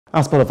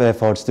As part of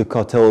efforts to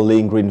curtail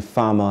lingering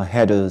farmer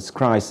headers,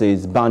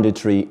 crises,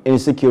 banditary,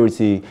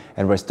 insecurity,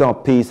 and restore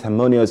peace,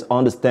 harmonious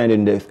understanding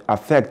in the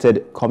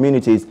affected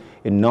communities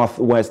in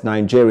northwest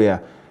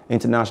Nigeria,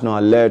 International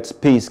Alert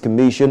Peace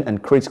Commission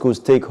and critical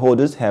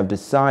stakeholders have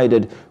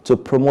decided to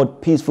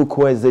promote peaceful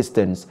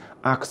coexistence,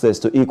 access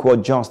to equal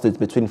justice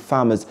between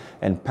farmers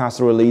and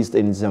pastoralists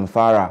in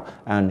Zamfara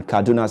and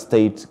Kaduna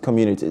state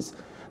communities.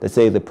 They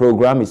say the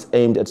program is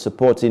aimed at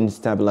supporting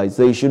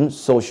stabilization,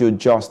 social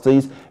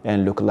justice,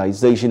 and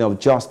localization of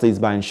justice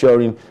by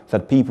ensuring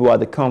that people at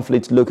the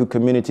conflict local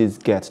communities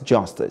get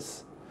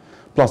justice.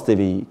 Plus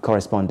TV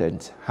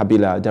correspondent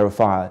Habila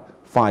Darufai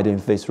filing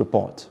this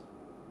report.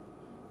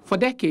 For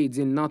decades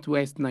in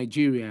northwest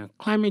Nigeria,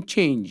 climate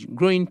change,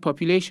 growing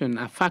population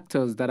are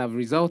factors that have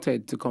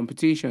resulted to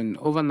competition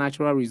over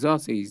natural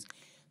resources,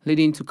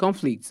 leading to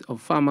conflicts of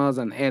farmers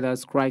and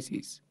herders'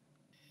 crises.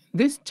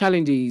 These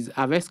challenges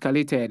have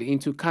escalated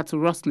into cattle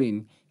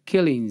rustling,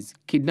 killings,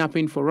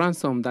 kidnapping for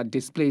ransom that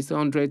displaced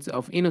hundreds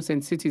of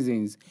innocent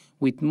citizens,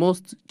 with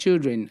most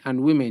children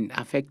and women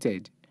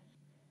affected.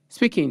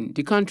 Speaking,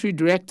 the country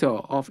director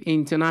of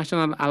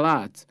International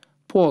Alert,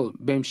 Paul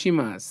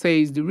Bemshima,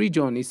 says the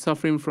region is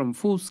suffering from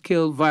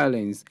full-scale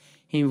violence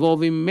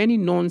involving many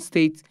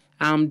non-state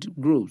armed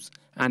groups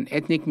and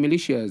ethnic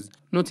militias,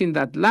 noting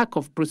that lack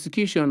of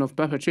prosecution of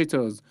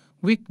perpetrators,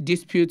 weak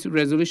dispute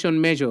resolution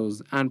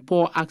measures, and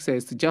poor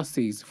access to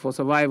justice for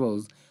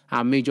survivors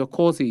are major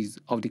causes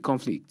of the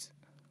conflict.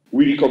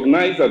 We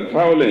recognize that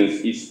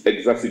violence is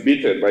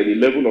exacerbated by the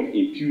level of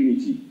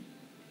impunity,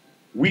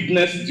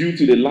 weakness due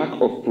to the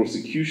lack of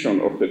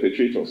prosecution of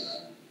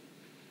perpetrators,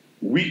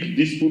 weak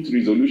dispute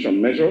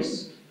resolution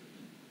measures,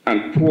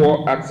 and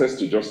poor access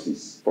to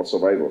justice for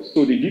survivors.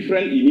 So the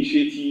different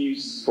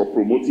initiatives for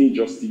promoting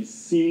justice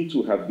seem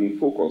to have been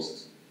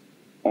focused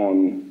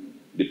on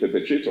the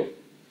perpetrator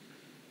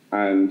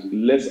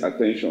and less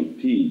attention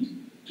paid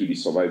to the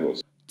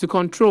survivors. To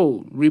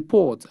control,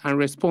 report, and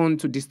respond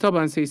to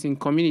disturbances in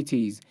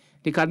communities,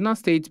 the Kaduna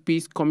State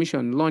Peace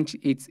Commission launched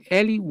its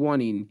early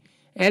warning,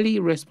 early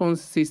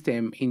response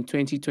system in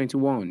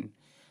 2021,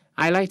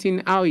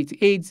 highlighting how it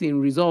aids in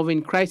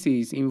resolving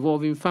crises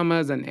involving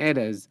farmers and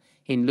herders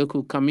in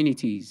local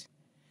communities.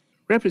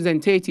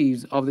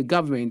 Representatives of the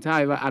government,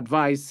 however,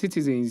 advised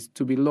citizens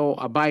to be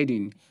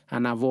law-abiding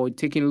and avoid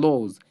taking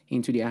laws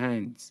into their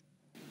hands.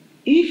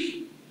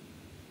 If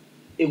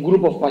a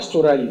group of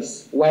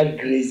pastoralists, while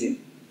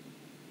grazing,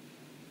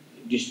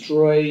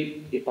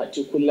 destroy a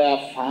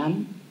particular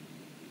farm,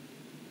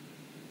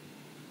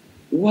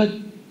 what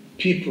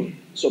people are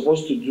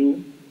supposed to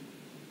do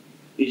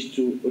is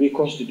to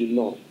recourse to the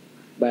law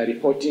by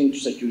reporting to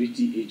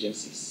security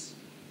agencies.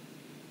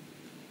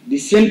 The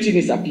same thing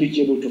is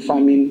applicable to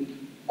farming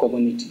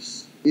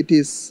communities. It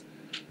is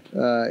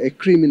a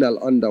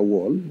criminal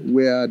underworld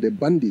where the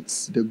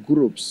bandits, the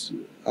groups,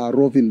 are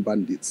roving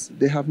bandits.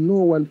 They have no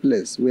one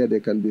place where they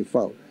can be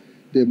found.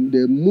 They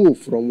move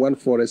from one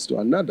forest to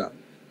another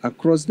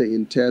across the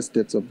entire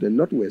states of the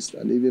Northwest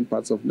and even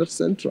parts of North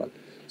Central.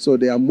 So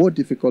they are more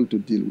difficult to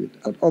deal with.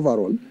 And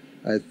overall,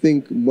 I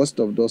think most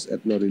of those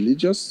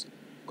ethno-religious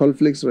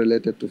conflicts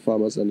related to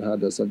farmers and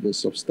herders have been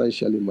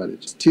substantially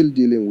managed. Still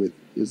dealing with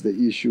is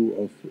the issue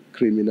of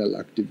criminal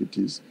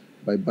activities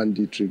by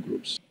banditry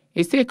groups.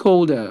 A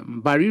stakeholder,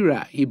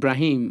 Barira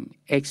Ibrahim,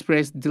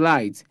 expressed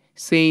delight,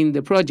 saying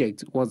the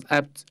project was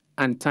apt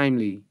and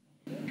timely.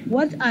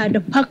 What are the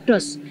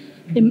factors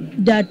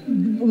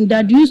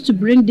that used to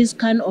bring this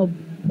kind of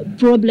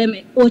problem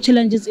or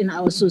challenges in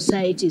our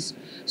societies?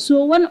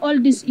 So when all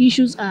these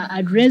issues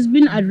are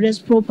being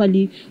addressed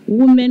properly,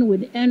 women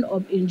will end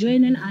up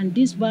enjoying, and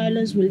this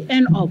violence will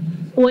end up,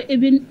 or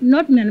even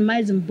not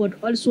minimizing,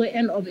 but also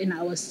end up in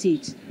our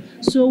state.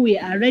 So we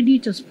are ready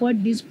to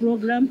support this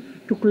program,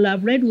 to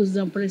collaborate with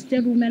Zamfara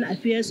State Women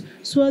Affairs,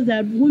 so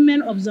that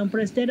women of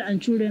Zamfara State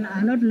and children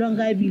are not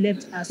longer be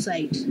left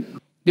aside.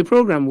 The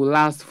program will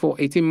last for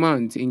 18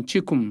 months in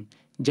Chikum,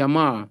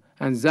 Jamar,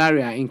 and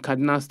Zaria in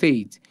Kaduna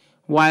State,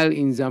 while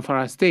in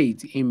Zamfara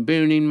State in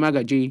Birnin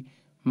Magaji,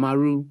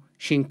 Maru,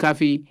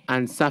 Shinkafi,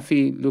 and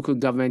Safi local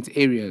government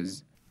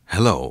areas.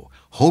 Hello,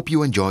 hope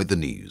you enjoyed the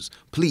news.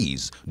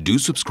 Please do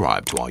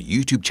subscribe to our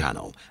YouTube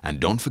channel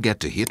and don't forget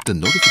to hit the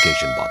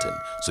notification button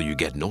so you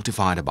get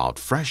notified about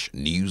fresh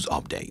news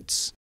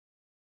updates.